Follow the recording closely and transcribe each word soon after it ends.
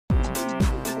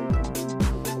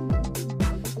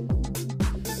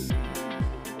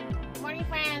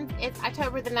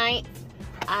October the 9th.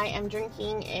 I am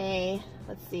drinking a,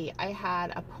 let's see, I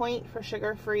had a point for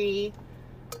sugar-free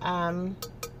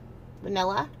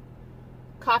vanilla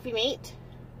Coffee Mate,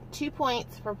 2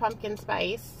 points for pumpkin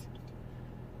spice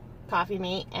Coffee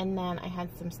Mate, and then I had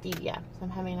some stevia. So I'm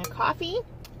having a coffee.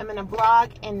 I'm gonna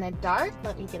vlog in the dark.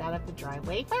 Let me get out of the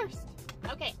driveway first.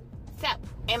 Okay, so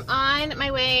I'm on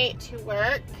my way to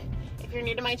work. If you're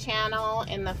new to my channel,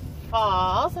 in the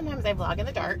fall, sometimes I vlog in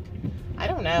the dark. I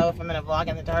don't know if I'm gonna vlog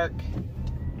in the dark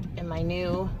in my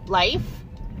new life,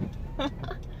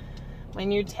 my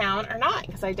new town or not,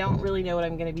 because I don't really know what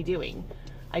I'm gonna be doing.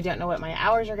 I don't know what my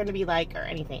hours are gonna be like or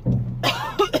anything.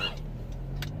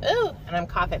 Ooh, and I'm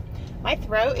coughing. My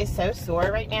throat is so sore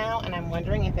right now, and I'm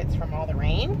wondering if it's from all the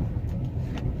rain.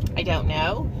 I don't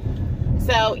know.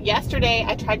 So yesterday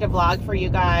I tried to vlog for you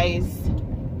guys,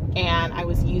 and I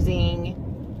was using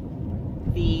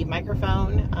the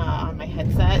microphone on my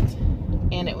headset,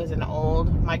 and it was an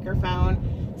old microphone.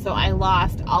 So I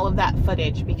lost all of that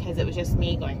footage because it was just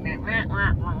me going. It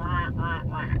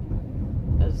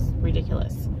was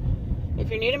ridiculous. If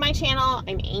you're new to my channel,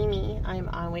 I'm Amy. I'm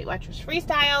on Weight Watchers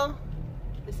Freestyle.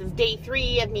 This is day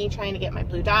 3 of me trying to get my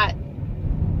blue dot.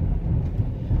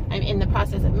 I'm in the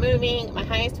process of moving. My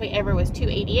highest weight ever was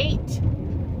 288.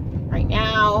 Right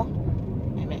now,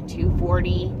 I'm at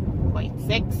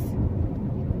 240.6.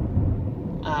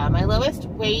 My lowest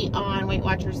weight on Weight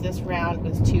Watchers this round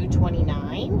was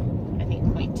 229. I think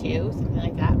 0.2, something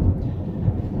like that.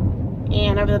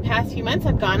 And over the past few months,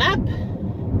 I've gone up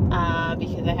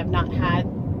because I have not had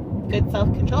good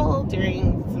self-control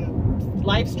during some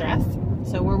life stress.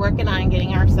 So we're working on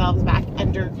getting ourselves back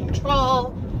under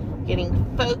control, getting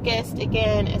focused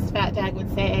again, as Fat Dad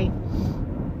would say,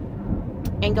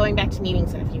 and going back to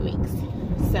meetings in a few weeks.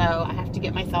 So I have to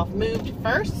get myself moved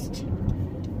first.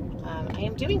 I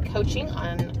am doing coaching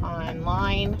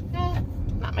online.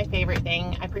 Not my favorite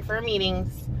thing. I prefer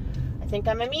meetings. I think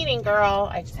I'm a meeting girl.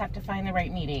 I just have to find the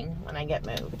right meeting when I get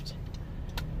moved.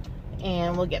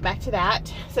 And we'll get back to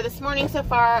that. So this morning so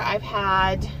far, I've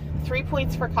had 3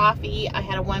 points for coffee. I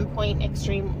had a 1 point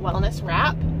extreme wellness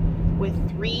wrap with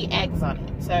 3 eggs on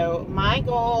it. So my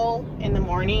goal in the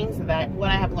mornings, that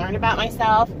what I have learned about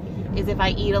myself, is if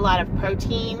I eat a lot of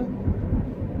protein,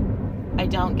 I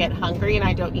don't get hungry and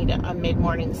I don't need a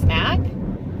mid-morning snack.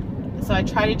 So I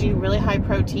try to do really high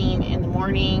protein in the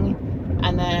morning,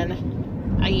 and then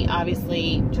I eat,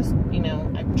 obviously, just, you know,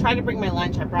 I try to bring my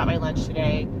lunch. I brought my lunch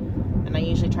today, and I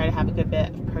usually try to have a good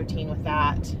bit of protein with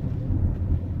that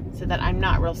so that I'm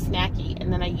not real snacky.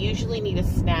 And then I usually need a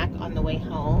snack on the way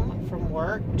home from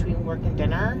work, between work and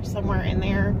dinner, somewhere in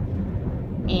there.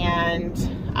 And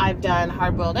I've done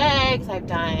hard-boiled eggs, I've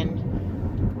done,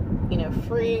 you know,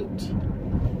 fruit,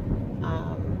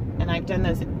 and I've done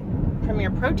those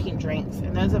Premier Protein drinks,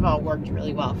 and those have all worked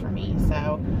really well for me.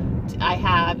 So I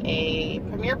have a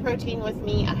Premier Protein with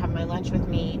me, I have my lunch with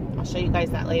me. I'll show you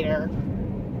guys that later.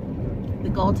 The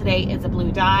goal today is a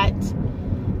blue dot.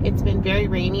 It's been very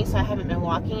rainy, so I haven't been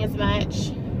walking as much,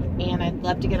 and I'd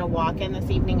love to get a walk in this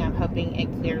evening. I'm hoping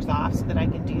it clears off so that I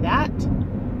can do that.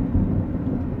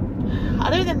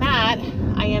 Other than that,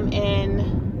 I am in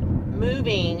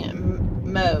moving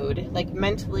mode, like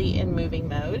mentally in moving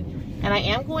mode, and I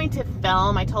am going to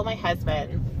film. I told my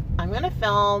husband I'm going to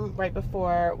film right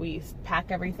before we pack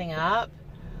everything up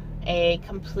a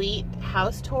complete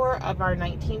house tour of our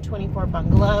 1924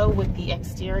 bungalow with the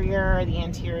exterior, the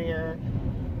interior.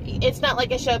 It's not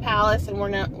like a show palace, and we're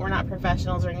not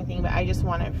professionals or anything, but I just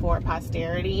want it for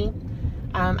posterity.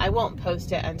 I won't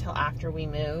post it until after we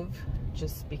move,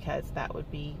 just because that would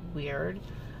be weird.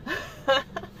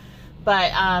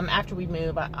 But after we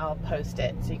move, I'll post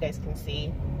it so you guys can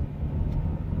see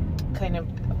kind of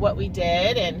what we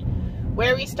did and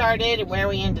where we started and where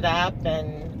we ended up.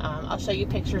 And I'll show you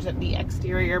pictures of the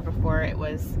exterior before it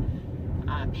was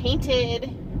painted,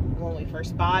 when we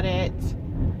first bought it.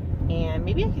 And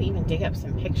maybe I could even dig up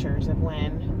some pictures of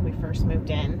when we first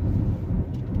moved in.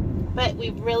 But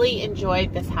we've really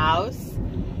enjoyed this house,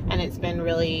 and it's been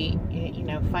really, you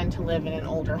know, fun to live in an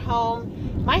older home.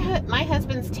 My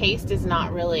husband's taste is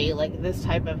not really like this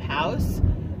type of house.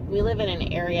 We live in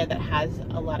an area that has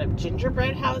a lot of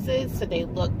gingerbread houses, so they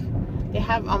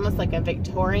have almost like a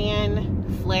Victorian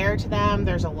flair to them.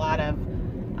 There's a lot of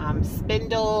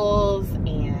spindles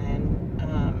and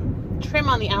trim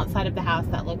on the outside of the house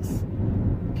that looks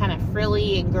kind of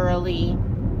frilly and girly.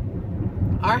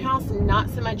 Our house, not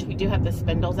so much. We do have the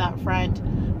spindles out front,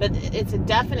 but it's a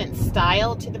definite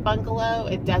style to the bungalow.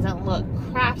 It doesn't look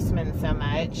craftsman so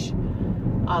much,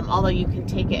 although you can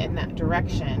take it in that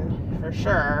direction for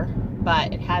sure.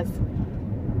 But it has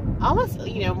almost,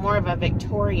 you know, more of a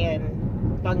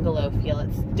Victorian bungalow feel.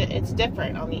 It's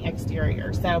different on the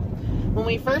exterior. So when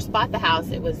we first bought the house,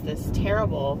 it was this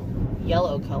terrible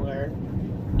yellow color,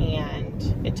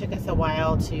 and it took us a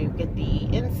while to get the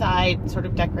inside sort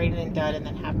of decorated and done, and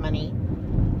then have money.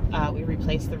 We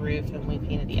replaced the roof and we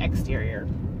painted the exterior.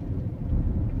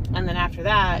 And then after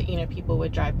that, you know, people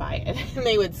would drive by it and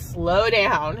they would slow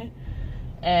down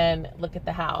and look at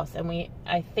the house. And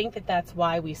I think that that's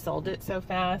why we sold it so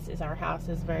fast, is our house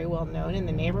is very well known in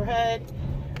the neighborhood.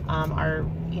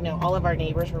 You know, all of our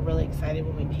neighbors were really excited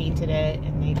when we painted it,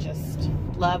 and they just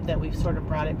love that we've sort of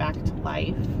brought it back to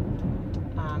life.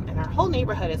 And our whole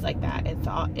neighborhood is like that.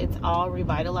 It's all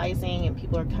revitalizing, and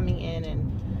people are coming in,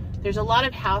 and there's a lot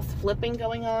of house flipping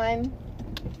going on.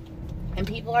 And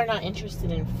people are not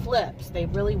interested in flips. They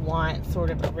really want sort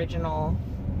of original,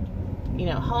 you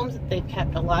know, homes that they've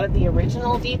kept a lot of the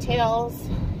original details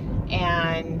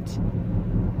and,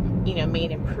 you know,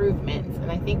 made improvements. And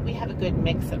I think we have a good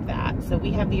mix of that. So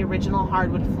we have the original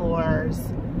hardwood floors.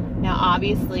 Now,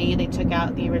 obviously, they took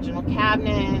out the original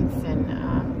cabinets, and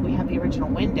we have the original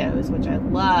windows, which I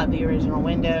love. The original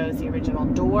windows, the original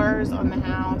doors on the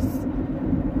house.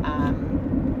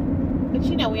 But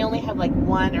you know, we only have like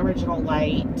one original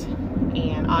light,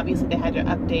 and obviously they had to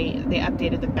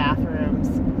updated the bathrooms.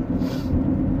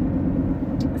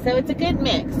 So it's a good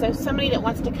mix. So somebody that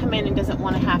wants to come in and doesn't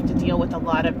want to have to deal with a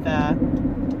lot of the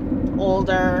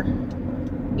older,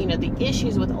 you know, the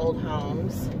issues with old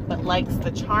homes, but likes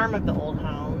the charm of the old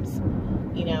homes,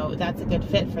 you know, that's a good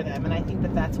fit for them. And I think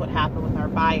that that's what happened with our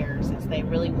buyers, is they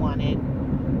really wanted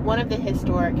one of the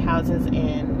historic houses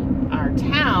in our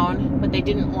town, but they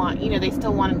didn't want, you know, they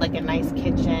still wanted like a nice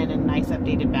kitchen and nice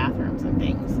updated bathrooms and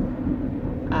things.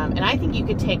 And I think you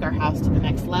could take our house to the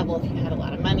next level if you had a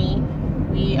lot of money.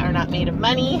 We are not made of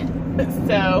money,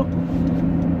 so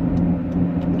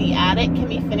the attic can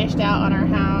be finished out on our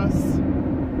house.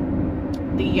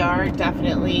 The yard,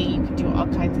 definitely, you could do all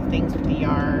kinds of things with the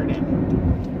yard,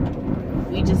 and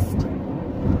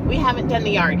we haven't done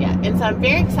the yard yet. And so I'm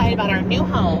very excited about our new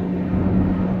home.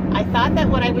 I thought that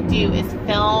what I would do is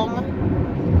film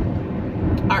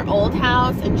our old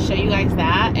house and show you guys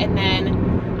that, and then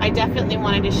I definitely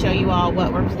wanted to show you all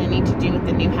what we're planning to do with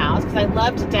the new house, because I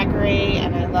love to decorate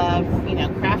and I love, you know,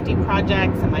 crafty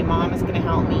projects, and my mom is going to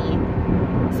help me.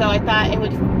 So I thought it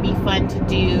would be fun to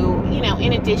do, you know,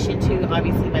 in addition to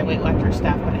obviously my Weight Watcher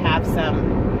stuff, but have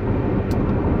some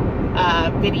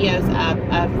videos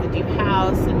of the new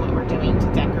house and what we're doing to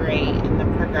decorate and the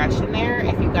progression there,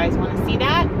 if you guys want to see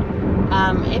that.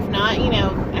 If not, you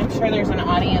know, I'm sure there's an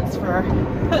audience for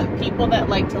people that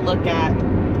like to look at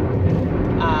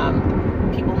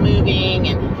people moving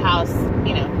and house,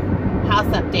 you know, house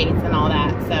updates and all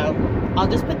that. So I'll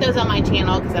just put those on my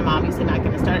channel, because I'm obviously not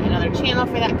going to start another channel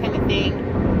for that kind of thing,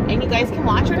 and you guys can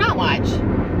watch or not watch.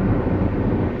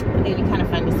 I think it'd be kind of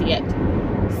fun to see it.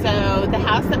 So the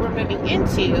house that we're moving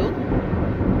into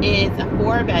is a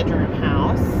 4-bedroom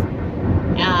house.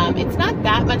 It's not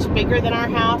that much bigger than our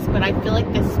house, but I feel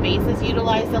like the space is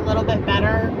utilized a little bit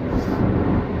better,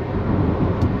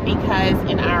 because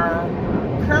in our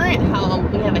current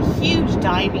home we have a huge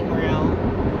dining room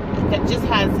that just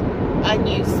has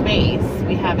unused space.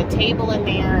 We have a table in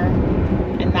there,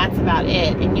 and that's about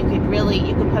it. And you could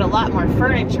put a lot more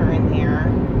furniture in there,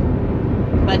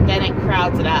 but then it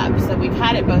crowds it up. So we've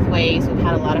had it both ways. We've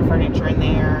had a lot of furniture in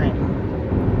there,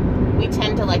 and we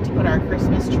tend to like to put our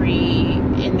Christmas tree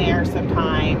in there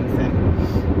sometimes. And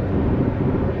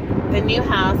the new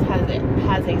house has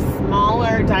a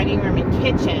smaller dining room and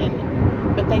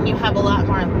kitchen, but then you have a lot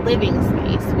more living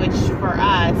space, which for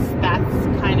us, that's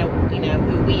kind of, you know,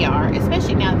 who we are,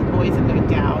 especially now that the boys have moved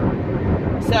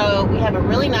down. So we have a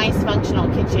really nice functional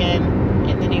kitchen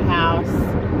in the new house,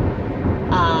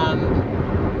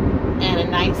 and a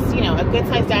nice, you know, a good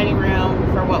sized dining room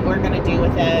for what we're going to do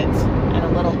with it, and a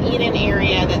little eat-in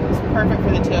area that's perfect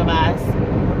for the two of us.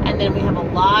 And then we have a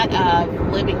lot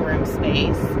of living room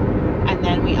space, and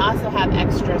then we also have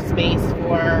extra space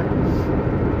for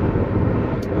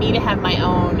me to have my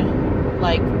own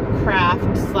like craft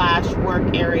 /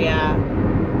 work area,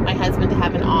 my husband to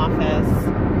have an office.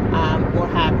 We'll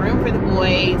have room for the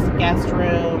boys, guest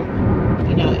room.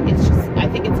 You know, it's just, I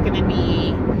think it's going to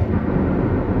be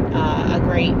a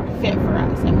great fit for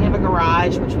us. And we have a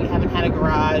garage, which we haven't had a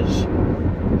garage.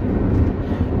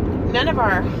 None of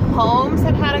our homes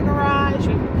have had a garage,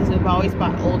 because we've always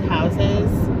bought old houses.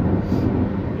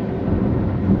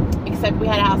 Except we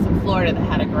had a house in Florida that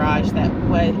had a garage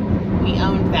we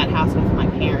owned that house with my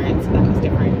parents, so that was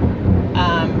different.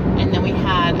 And then we've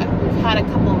had a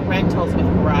couple of rentals with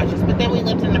garages, but then we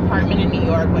lived in an apartment in New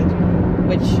York,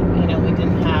 which you know, we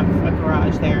didn't have a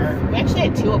garage there. We actually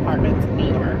had 2 apartments in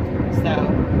New York. So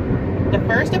the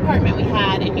first apartment we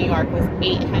had in New York was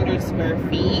 800 square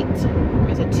feet. It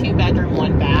was a 2-bedroom,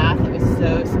 1 bath. It was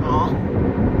so small,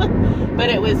 but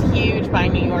it was huge by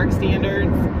New York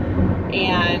standards.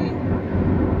 And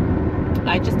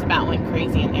I just about went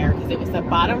crazy in there because it was a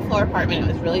bottom floor apartment.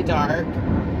 It was really dark,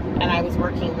 and I was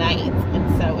working nights,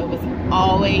 and so it was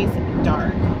always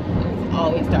dark. It was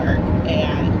always dark,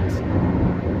 and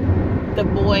the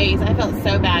boys, I felt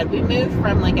so bad. We moved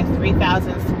from like a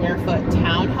 3,000 square foot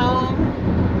townhome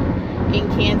in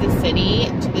Kansas City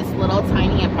to this little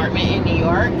tiny apartment in New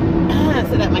York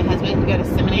so that my husband could go to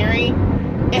seminary.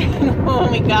 And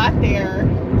when we got there,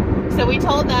 so we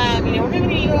told them, you know, we're moving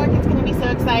to New York, it's going to be so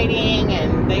exciting,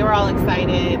 and they were all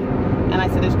excited. And I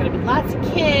said, there's going to be lots of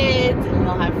kids, and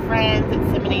we'll have friends at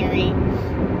seminary.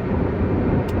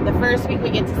 The first week we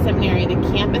get to seminary, the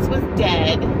campus was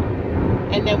dead,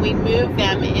 and then we moved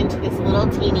them into this little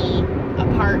teeny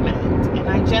apartment. And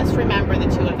I just remember the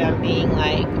 2 of them being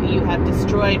like, you have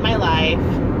destroyed my life.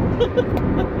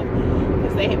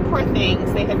 Because they had, poor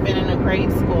things, they had been in a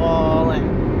great school,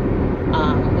 and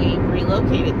we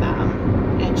relocated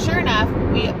them. And sure enough,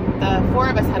 the 4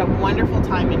 of us had a wonderful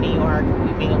time in New York.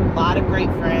 We made a lot of great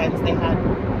friends. They had,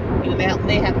 you know,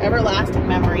 they have everlasting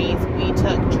memories. We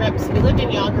took trips. We lived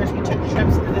in Yonkers. We took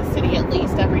trips into the city at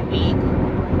least every week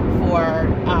for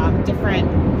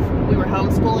we were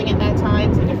homeschooling at that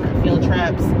time, so different field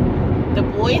trips. The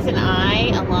boys and I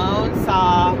alone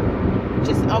saw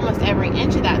just almost every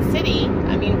inch of that city.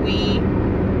 I mean, we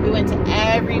went to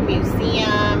every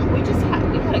museum. We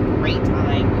had a great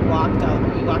time. We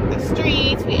walked the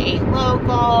streets. We ate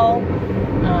local.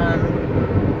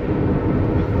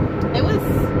 It was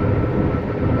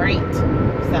great.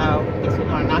 So these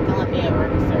people are not gonna let me over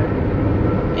because they're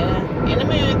in a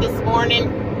mood this morning.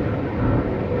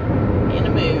 In a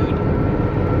mood.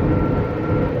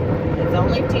 It's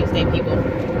only Tuesday, people.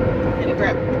 In a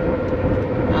grip.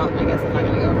 Well, I guess I'm not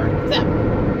gonna go over. So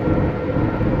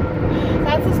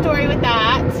that's the story with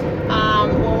that.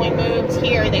 When we moved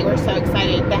here, they were so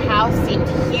excited. The house seemed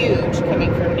huge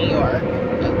coming from New York.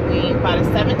 We bought a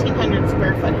 1,700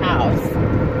 square foot house.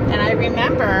 And I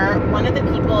remember one of the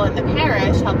people in the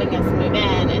parish helping us move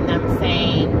in and them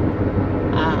saying,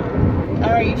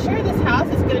 are you sure this house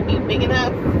is going to be big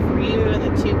enough for you and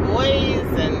the 2 boys?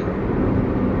 And,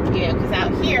 you know, because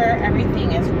out here,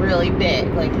 everything is really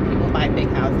big. Like, people buy big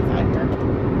houses out here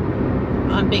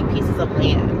on big pieces of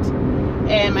land.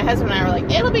 And my husband and I were like,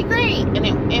 it'll be great. And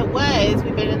it was.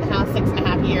 We've been in the house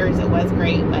 6.5 years. It was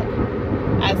great. But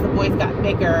as the boys got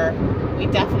bigger, we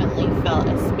definitely felt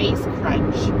a space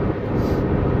crunch.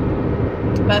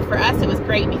 But for us, it was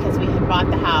great because we had bought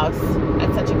the house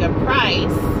at such a good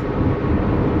price.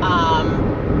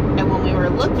 And when we were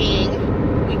looking,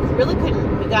 we really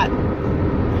couldn't,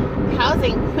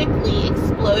 housing quickly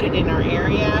exploded in our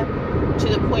area to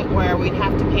the point where we'd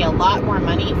have to pay a lot more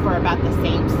money for about the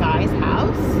same size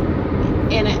house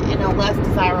in a less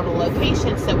desirable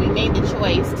location. So we made the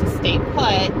choice to stay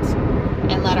put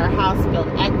and let our house build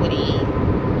equity.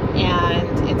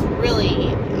 And it's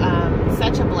really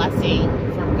such a blessing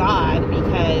from God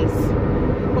because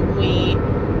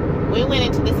we went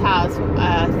into this house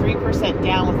 3%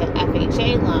 down with an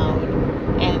FHA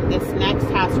loan, and this next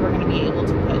house we're going to be able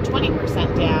to put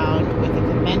 20% down with a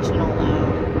conventional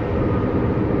loan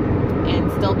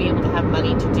and still be able to have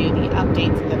money to do the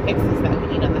updates and the fixes that we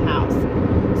need on the house.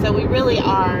 So we really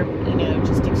are, you know,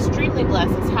 just extremely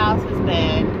blessed. This house has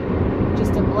been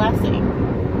just a blessing.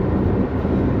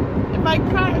 If I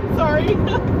cry, I'm sorry.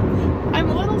 I'm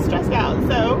a little stressed out,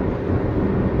 so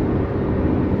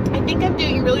I think I'm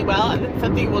doing really well, and then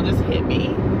something will just hit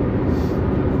me.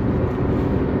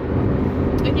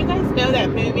 And you guys know that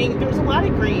moving, there's a lot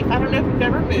of grief. I don't know if you've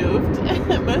ever moved.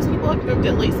 Most people have moved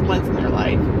at least once in their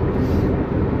life.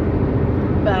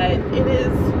 But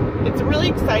it's really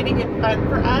exciting and fun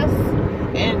for us.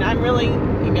 And I'm really,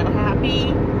 you know,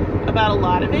 happy about a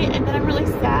lot of it. And then I'm really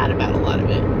sad about a lot of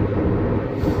it.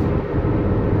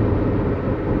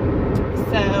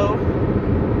 So,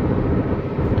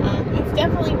 it's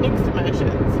definitely mixed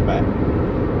emotions, but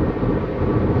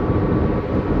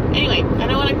anyway, I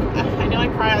know I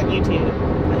cry on YouTube.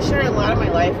 I share a lot of my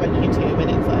life on YouTube,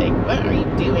 and it's like, what are you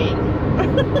doing?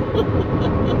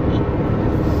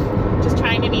 Just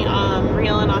trying to be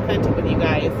real and authentic with you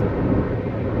guys.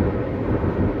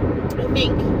 I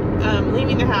think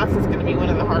leaving the house is going to be one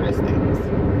of the hardest things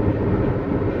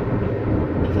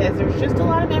because there's just a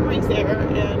lot of memories there,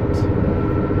 and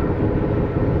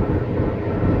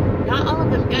not all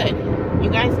of them good. You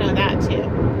guys know that too.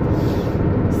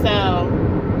 So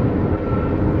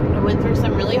I went through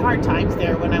some really hard times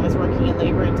there when I was working in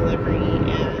labor and delivery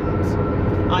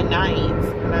and on nights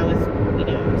when I was, you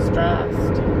know,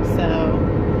 stressed. So,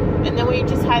 and then we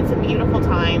just had some beautiful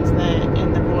times,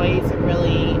 and the boys have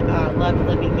really loved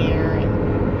living there. And,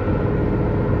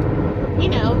 you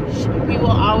know, we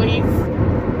will always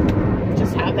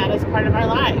just have that as part of our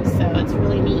lives. So it's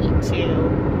really neat to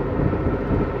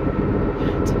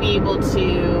be able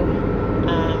to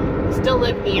still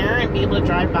live near and be able to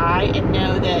drive by and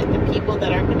know that the people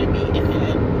that are going to be in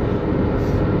it,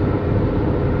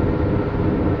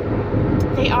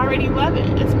 they already love it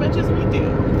as much as we do.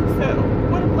 So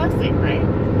what a blessing, right?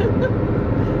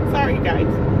 Sorry, guys.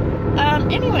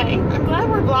 Anyway, I'm glad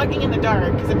we're vlogging in the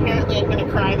dark because apparently I'm going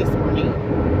to cry this morning.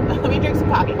 Let me drink some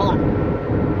coffee. Hold on.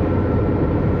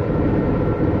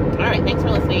 All right, thanks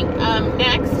for listening.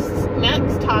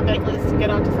 Next topic. Let's get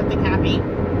on to something happy.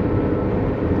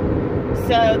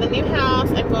 So the new house,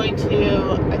 I'm going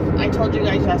to, I told you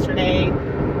guys yesterday,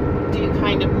 do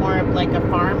kind of more of like a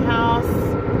farmhouse.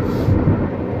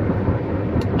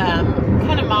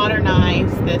 Kind of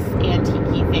modernize this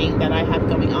antique-y thing that I have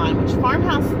going on, which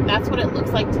farmhouse, that's what it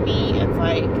looks like to me. It's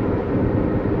like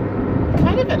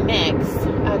kind of a mix,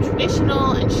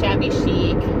 traditional and shabby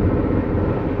chic,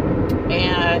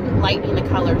 and lightening the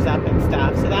colors up and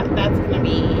stuff. So that's going to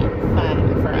be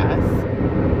fun for us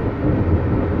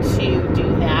to do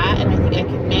that. And I think I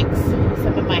can mix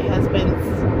some of my husband's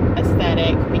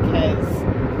aesthetic because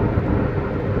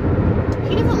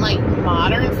he doesn't like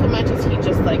modern so much as he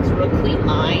just likes real clean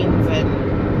lines and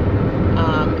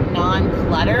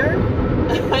non-clutter.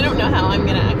 I don't know how I'm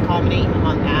going to accommodate him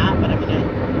on that, but I'm going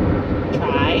to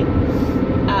try.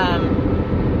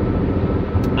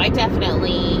 I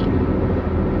definitely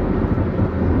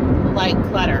like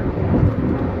clutter,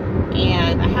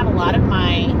 and I have a lot of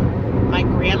my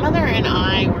grandmother and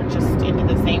I were just into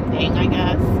the same thing, I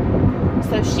guess.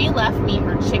 So she left me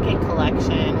her chicken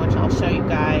collection, which I'll show you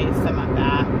guys some of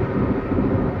that.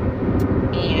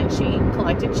 And she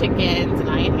collected chickens, and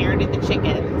I inherited the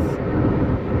chickens.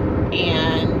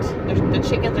 And the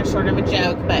chickens are sort of a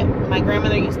joke, but my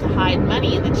grandmother used to hide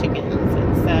money in the chickens.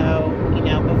 And so, you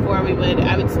know,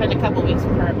 I would spend a couple weeks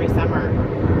with her every summer.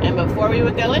 And before we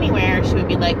would go anywhere, she would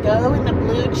be like, go in the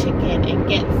blue chicken and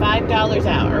get $5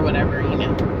 out or whatever, you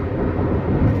know.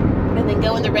 And then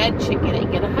go in the red chicken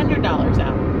and get $100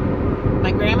 out.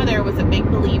 My grandmother was a big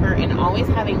believer in always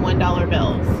having $1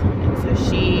 bills. And so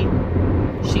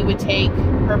she would take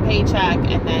her paycheck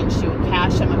and then she would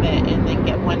cash some of it and then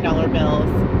get $1 bills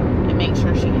and make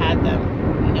sure she had them,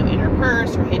 you know, in her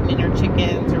purse or hidden in her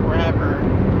chickens or wherever.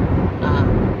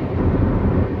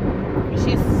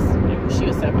 She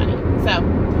was so funny. So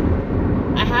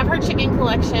I have her chicken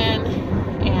collection,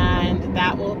 and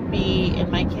that will be in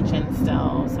my kitchen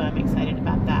still. So I'm excited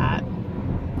about that.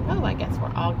 Oh, I guess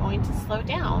we're all going to slow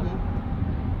down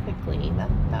quickly.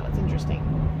 That was interesting.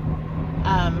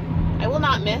 I will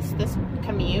not miss this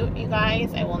commute, you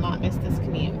guys. I will not miss this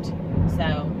commute.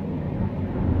 So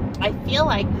I feel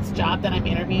like this job that I'm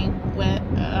interviewing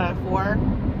for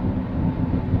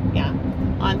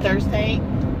on Thursday,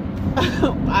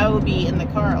 I will be in the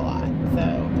car a lot.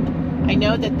 So I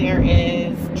know that there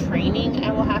is training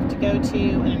I will have to go to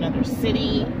in another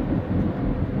city.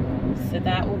 So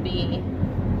that will be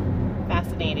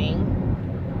fascinating.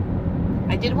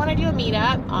 I did want to do a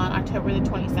meetup on October the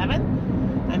 27th.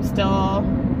 I'm still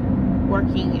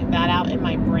working that out in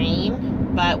my brain,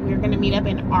 but we're going to meet up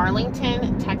in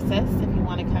Arlington, Texas, if you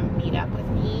want to come meet up with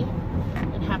me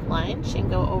and have lunch and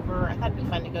go over. I thought it'd be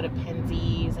fun to go to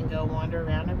Penzies and go wander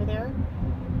around over there.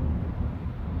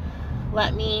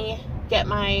 Let me get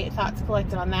my thoughts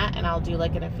collected on that, and I'll do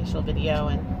like an official video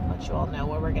and let you all know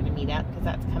where we're going to meet up, because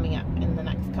that's coming up in the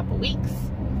next couple weeks.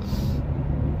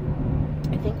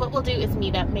 I think what we'll do is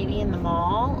meet up maybe in the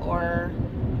mall or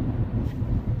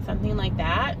something like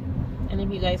that. And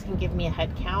if you guys can give me a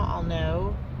head count, I'll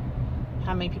know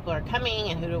how many people are coming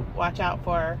and who to watch out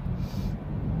for.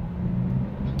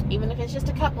 Even if it's just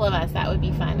a couple of us, that would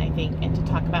be fun, I think, and to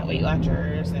talk about Weight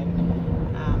Watchers. And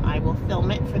I will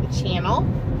film it for the channel.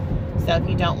 So if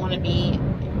you don't want to be,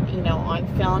 you know, on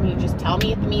film, you just tell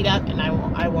me at the meetup, and I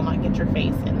will not get your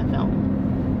face in the film.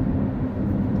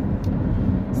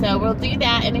 So we'll do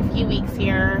that in a few weeks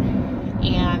here,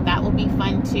 and that will be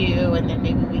fun too. And then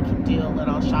maybe we can do a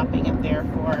little shopping up there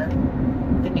for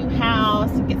the new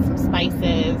house and get some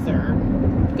spices, or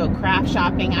go craft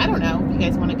shopping. I don't know if you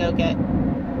guys want to go get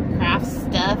craft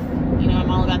stuff. You know, I'm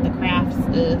all about the craft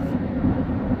stuff.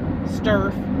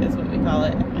 Sturf is what we call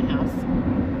it at my house.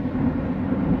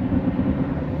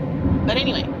 But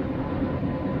anyway,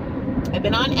 I've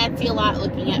been on Etsy a lot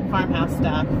looking at farmhouse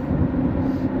stuff.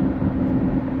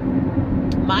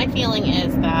 My feeling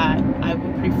is that I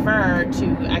would prefer to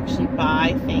actually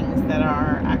buy things that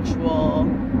are actual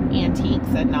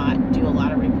antiques and not do a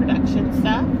lot of reproduction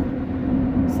stuff.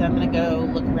 So I'm going to go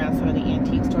look around some of the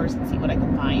antique stores and see what I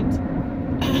can find.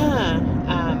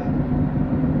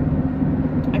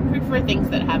 I prefer things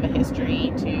that have a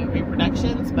history to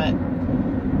reproductions, but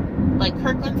like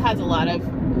Kirkland's has a lot of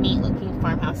neat looking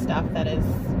farmhouse stuff that is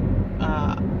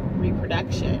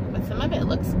reproduction, but some of it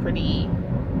looks pretty,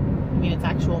 I mean, it's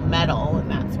actual metal and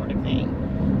that sort of thing.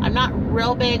 I'm not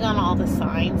real big on all the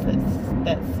signs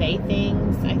that say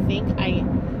things. I think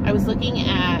I was looking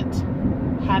at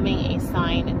having a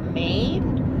sign made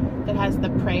that has the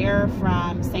prayer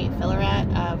from St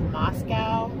Philaret of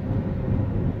Moscow.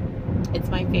 It's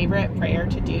my favorite prayer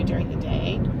to do during the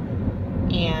day,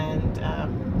 and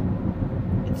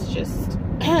it's just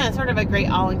sort of a great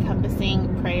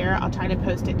all-encompassing prayer. I'll try to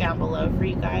post it down below for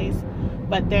you guys.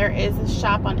 But there is a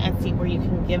shop on Etsy where you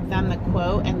can give them the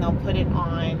quote and they'll put it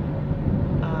on,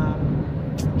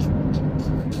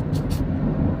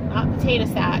 not potato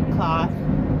sackcloth.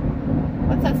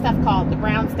 What's that stuff called? The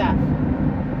brown stuff.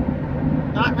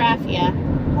 Not raffia.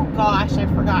 Oh gosh,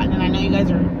 I've forgotten, and I know you guys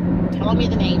are telling me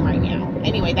the name right now.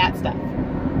 Anyway, that stuff.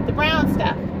 The brown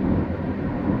stuff.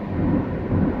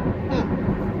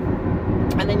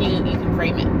 And then you can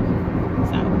frame it.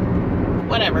 So,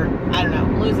 whatever. I don't know.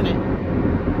 I'm losing it.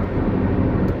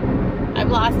 I've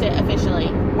lost it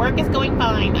officially. Work is going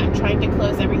fine. I'm trying to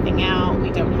close everything out. We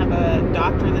don't have a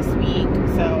doctor this week,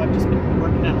 so I've just been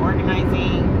working on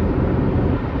organizing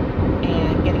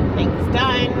and getting things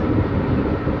done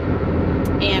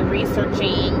and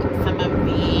researching some of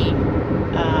the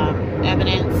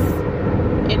evidence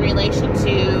in relation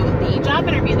to the job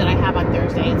interview that I have on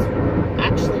Thursday. It's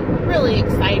actually really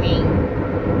exciting.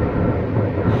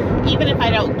 Even if I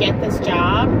don't get this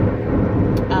job,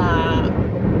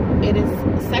 it is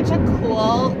such a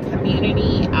cool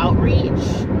community outreach,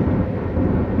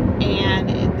 and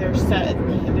there's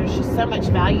just so much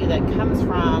value that comes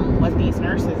from what these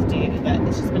nurses do that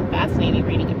it's just been fascinating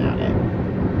reading about it.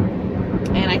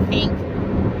 And I think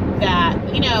that,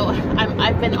 you know,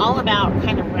 I've been all about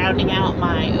kind of rounding out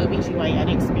my OBGYN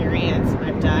experience.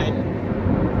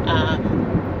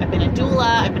 I've been a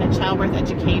doula, I've been a childbirth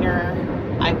educator,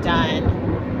 I've done,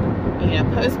 you know,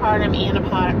 postpartum,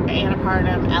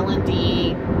 antepartum,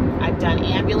 L&D, I've done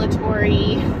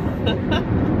ambulatory,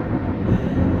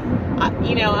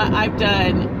 you know, I've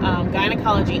done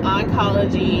gynecology,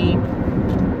 oncology.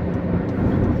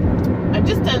 I've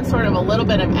just done sort of a little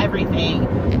bit of everything.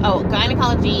 Oh,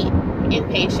 gynecology,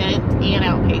 inpatient and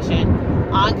outpatient,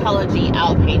 oncology,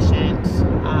 outpatient,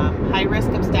 high-risk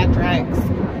obstetrics,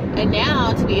 and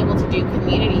now to be able to do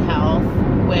community health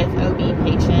with OB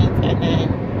patients, and then,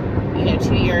 you know,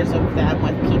 2 years of them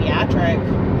with pediatric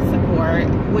support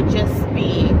would just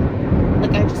be,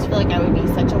 like, I just feel like I would be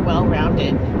such a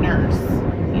well-rounded nurse,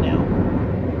 you know.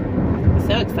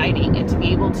 So exciting, and to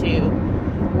be able to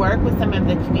work with some of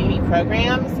the community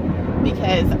programs,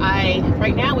 because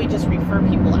right now we just refer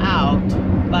people out,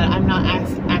 but I'm not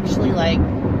actually like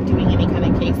doing any kind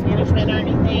of case management or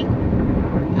anything.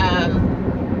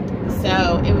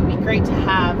 So it would be great to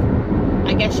have,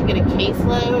 I guess you get a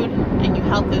caseload and you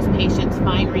help those patients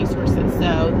find resources.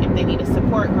 So if they need a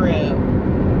support group,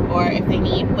 or if they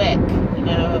need WIC, you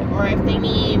know, or if they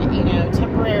need, you know,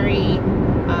 temporary,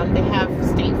 they have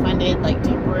state funded like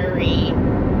temporary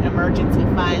emergency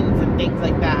funds and things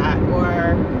like that,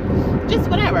 or just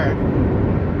whatever.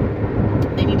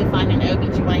 They need to find an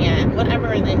OBGYN,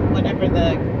 whatever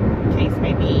the case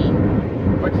may be,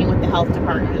 working with the health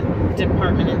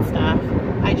department and stuff.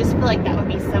 I just feel like that would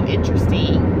be so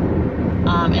interesting,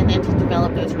 and then to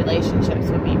develop those relationships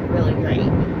would be really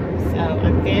great. So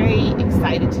I'm very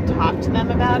excited to talk to them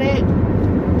about it,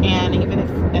 and even if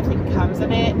nothing comes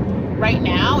of it, right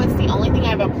now it's the only thing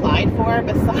I've applied for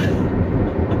besides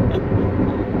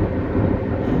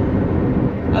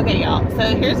okay, y'all,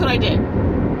 so here's what I did.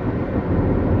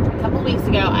 A couple weeks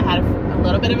ago, I had a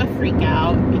little bit of a freak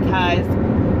out because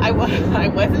I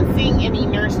wasn't seeing any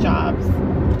nurse jobs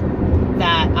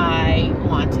that I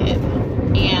wanted.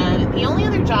 And the only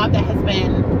other job that has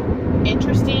been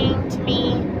interesting to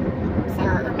me,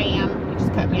 sir or ma'am, you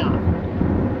just cut me off.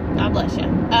 God bless you.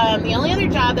 The only other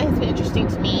job that has been interesting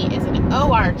to me is an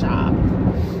OR job.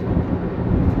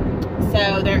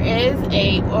 So there is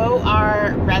a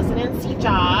OR residency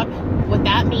job. What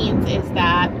that means is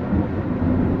that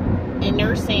in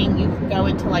nursing, you can go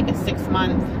into like a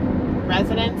 6-month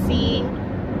residency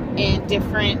in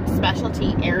different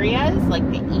specialty areas like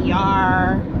the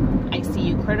ER,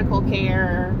 ICU critical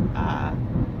care,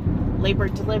 labor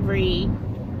delivery,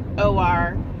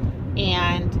 OR,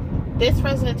 and this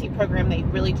residency program, they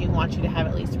really do want you to have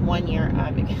at least 1 year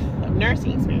of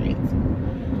nursing experience.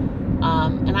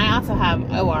 And I also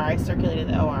have OR. I circulated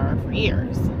the OR for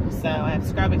years, so I have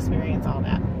scrub experience, all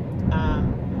that.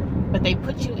 But they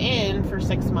put you in for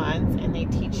 6 months and they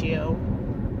teach you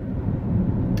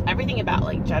everything about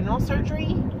like general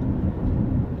surgery,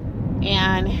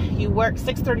 and you work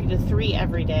 6:30 to 3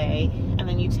 every day, and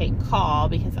then you take call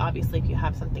because obviously if you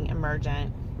have something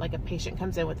emergent, like a patient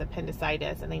comes in with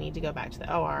appendicitis and they need to go back to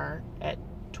the OR at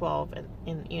 12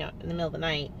 in the middle of the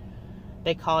night,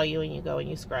 they call you and you go and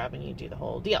you scrub and you do the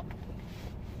whole deal.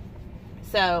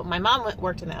 So my mom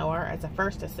worked in the OR as a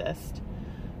first assist,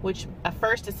 which a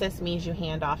first assist means you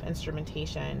hand off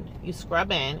instrumentation. You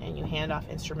scrub in and you hand off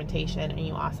instrumentation, and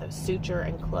you also suture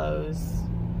and close.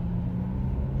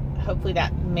 Hopefully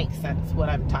that makes sense what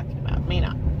I'm talking about. May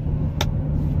not.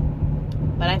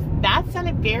 But that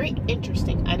sounded very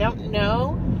interesting. I don't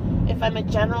know if I'm a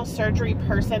general surgery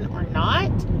person or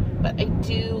not, but I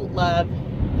do love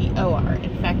the OR.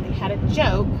 In fact, they had a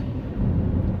joke.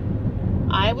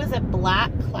 I was a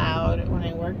black cloud when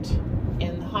I worked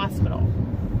in the hospital.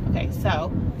 Okay,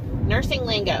 so nursing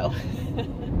lingo.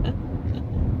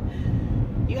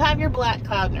 You have your black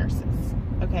cloud nurses,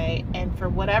 okay, and for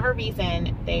whatever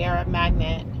reason, they are a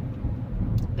magnet.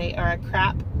 They are a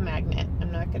crap magnet.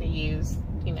 I'm not going to use,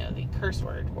 the curse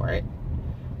word for it,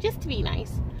 just to be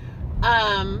nice.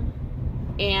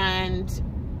 And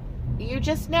you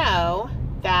just know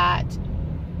that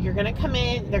you're going to come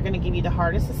in, they're going to give you the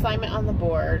hardest assignment on the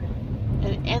board.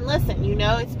 And listen,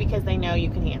 it's because they know you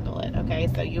can handle it, okay?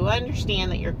 So you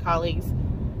understand that your colleagues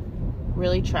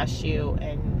really trust you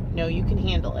and know you can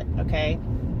handle it, okay?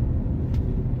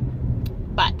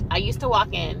 But I used to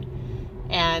walk in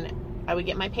and I would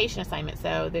get my patient assignment.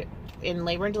 So in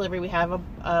labor and delivery, we have a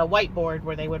whiteboard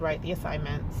where they would write the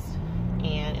assignments,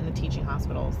 and in the teaching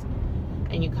hospitals.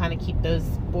 And you kind of keep those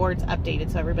boards updated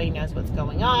so everybody knows what's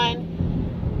going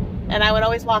on. And I would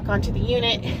always walk onto the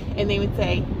unit and they would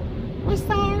say, "We're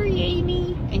sorry,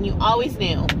 Amy." And you always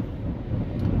knew.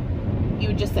 You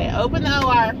would just say, "Open the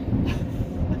OR."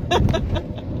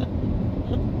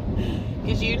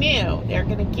 Because you knew they're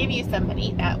going to give you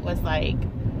somebody that was like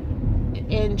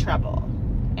in trouble.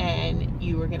 And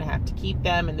you were going to have to keep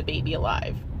them and the baby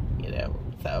alive.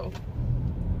 So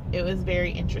it was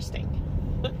very interesting,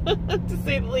 to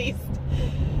say the least.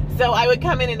 So I would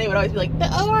come in and they would always be like, "The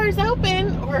OR is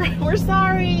open," or "We're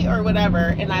sorry," or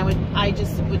whatever. And I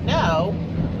just would know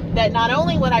that not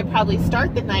only would I probably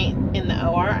start the night in the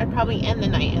OR, I'd probably end the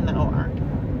night in the OR.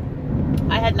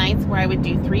 I had nights where I would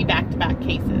do 3 back-to-back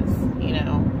cases,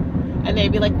 and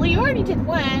they'd be like, "Well, you already did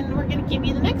one. We're going to give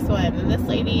you the next one. And this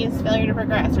lady is failure to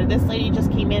progress," or "This lady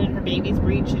just came in and her baby's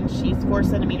breech and she's 4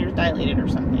 centimeters dilated," or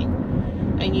something.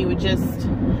 And you would just,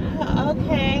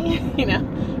 okay,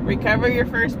 recover your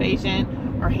first patient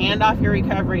or hand off your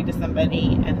recovery to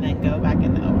somebody and then go back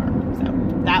in the OR. So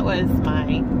that was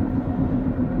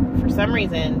for some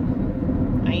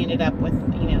reason, I ended up with,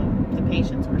 the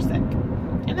patients were sick.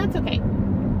 And that's okay.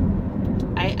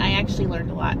 I actually learned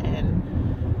a lot, and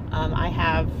I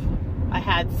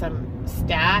had some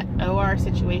stat OR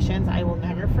situations I will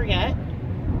never forget.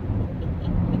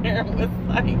 It was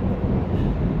like,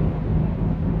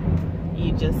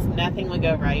 nothing would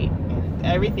go right, and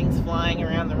everything's flying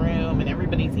around the room and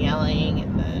everybody's yelling,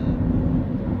 and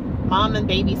then mom and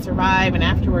baby survive, and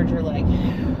afterwards you're like,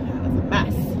 that was a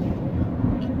mess.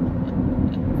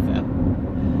 So,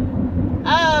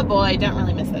 oh boy, don't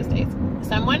really miss those days.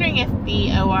 So I'm wondering if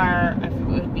the OR, if it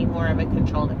would be more of a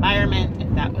controlled environment,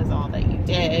 if that was all that you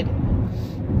did,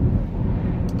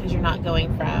 because you're not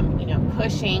going from,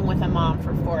 pushing with a mom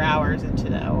for 4 hours into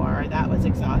the OR. That was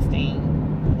exhausting.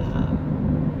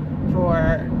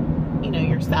 For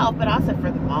yourself, but also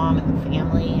for the mom and the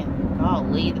family, and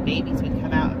golly, the babies would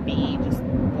come out and be just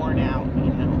worn out,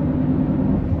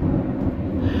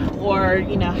 or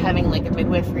having like a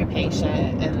midwifery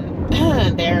patient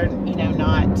and they're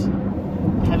not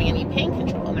having any pain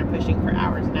control and they're pushing for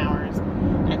hours and hours,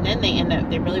 and then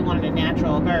they really wanted a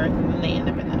natural birth, and then they end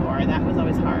up in the OR. That was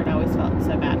always hard. I always felt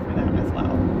so bad for them as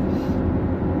well.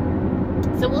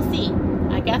 So we'll see.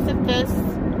 I guess if this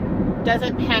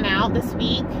doesn't pan out this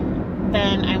week,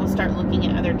 then I will start looking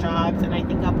at other jobs, and I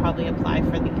think I'll probably apply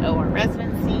for the OR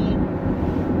residency.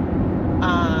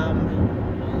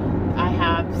 I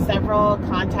have several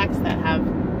contacts that have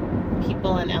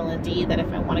people in L&D that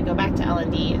if I want to go back to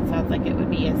L&D, it sounds like it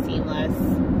would be a seamless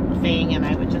thing, and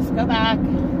I would just go back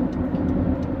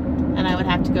and I would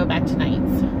have to go back to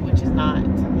nights, which is not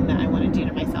something that I want to do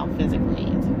to myself physically.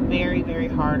 It's very, very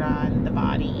hard on the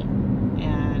body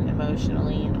and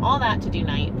emotionally and all that to do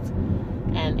nights.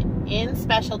 And in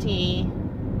specialty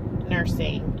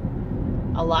nursing,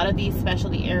 a lot of these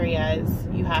specialty areas,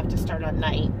 you have to start on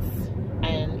nights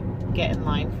and get in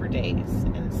line for days.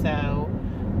 And so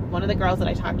one of the girls that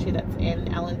I talked to that's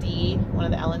in L&D, one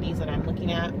of the L&Ds that I'm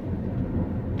looking at,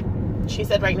 she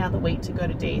said right now the wait to go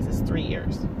to days is 3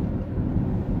 years.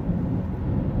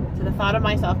 So the thought of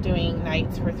myself doing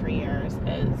nights for 3 years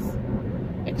is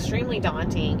extremely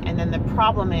daunting. And then the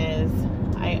problem is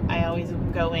I always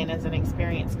go in as an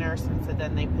experienced nurse, and so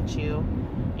then they put you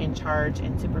in charge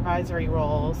in supervisory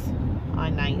roles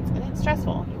on nights, and it's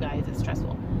stressful, you guys. It's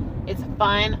stressful. It's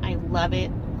fun. I love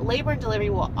it. Labor and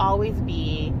delivery will always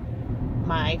be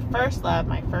my first love,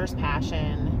 my first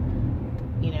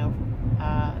passion. You know,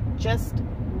 just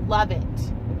love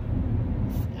it.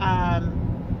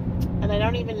 And I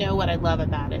don't even know what I love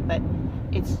about it, but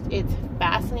it's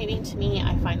fascinating to me.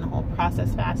 I find the whole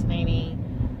process fascinating.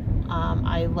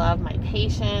 I love my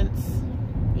patients,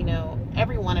 you know,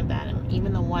 every one of them,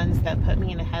 even the ones that put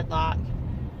me in a headlock,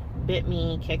 bit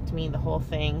me, kicked me, the whole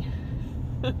thing.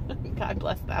 God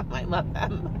bless them. I love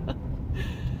them.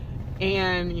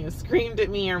 And, you know, screamed at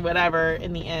me or whatever.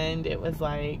 In the end, it was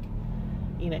like,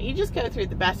 you know, you just go through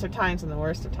the best of times and the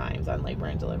worst of times on labor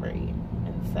and delivery.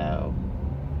 And so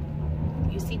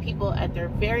you see people at their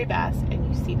very best and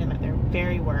you see them at their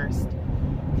very worst.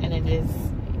 And it is,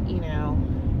 you know,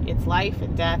 it's life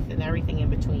and death and everything in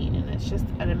between. And it's just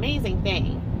an amazing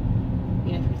thing.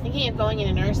 You know, if you're thinking of going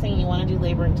into nursing and you want to do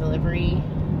labor and delivery,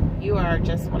 you are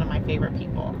just one of my favorite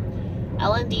people.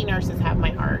 L&D nurses have my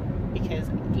heart, because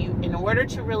you, in order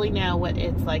to really know what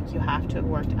it's like, you have to have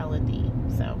worked L&D.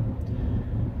 So,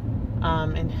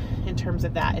 and in terms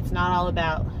of that, it's not all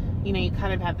about, you know, you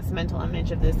kind of have this mental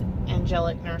image of this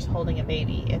angelic nurse holding a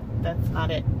baby. That's not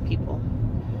it, people.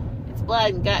 It's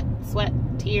blood and gut, sweat,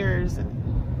 tears,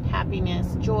 and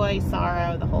happiness, joy,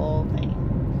 sorrow, the whole thing.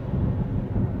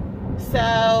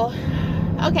 So,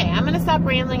 okay, I'm going to stop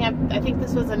rambling. I think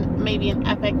this was maybe an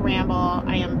epic ramble.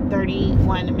 I am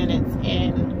 31 minutes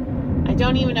in. I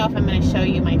don't even know if I'm going to show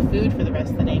you my food for the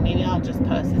rest of the day. Maybe I'll just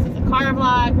post this as a car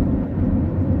vlog,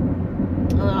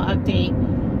 a little update.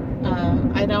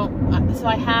 So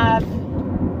I have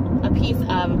a piece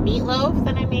of meatloaf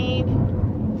that I made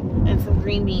and some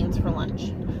green beans for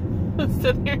lunch.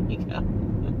 So there you go.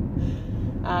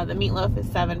 The meatloaf is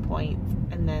 7 points,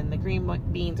 and then the green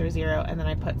beans are 0, and then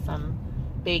I put some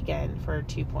bacon for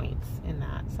 2 points in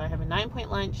that. So I have a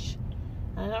 9-point lunch,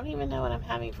 and I don't even know what I'm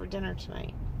having for dinner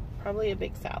tonight. Probably a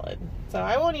big salad. So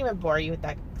I won't even bore you with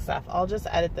that stuff. I'll just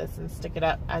edit this and stick it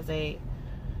up as a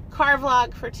car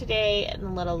vlog for today, and a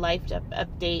little life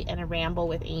update and a ramble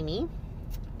with Amy.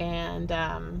 And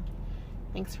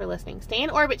thanks for listening. Stay in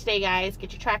orbit today, guys.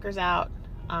 Get your trackers out.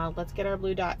 Let's get our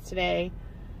blue dots today.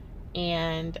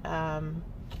 And I'll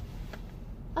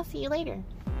see you later.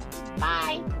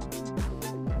 Bye.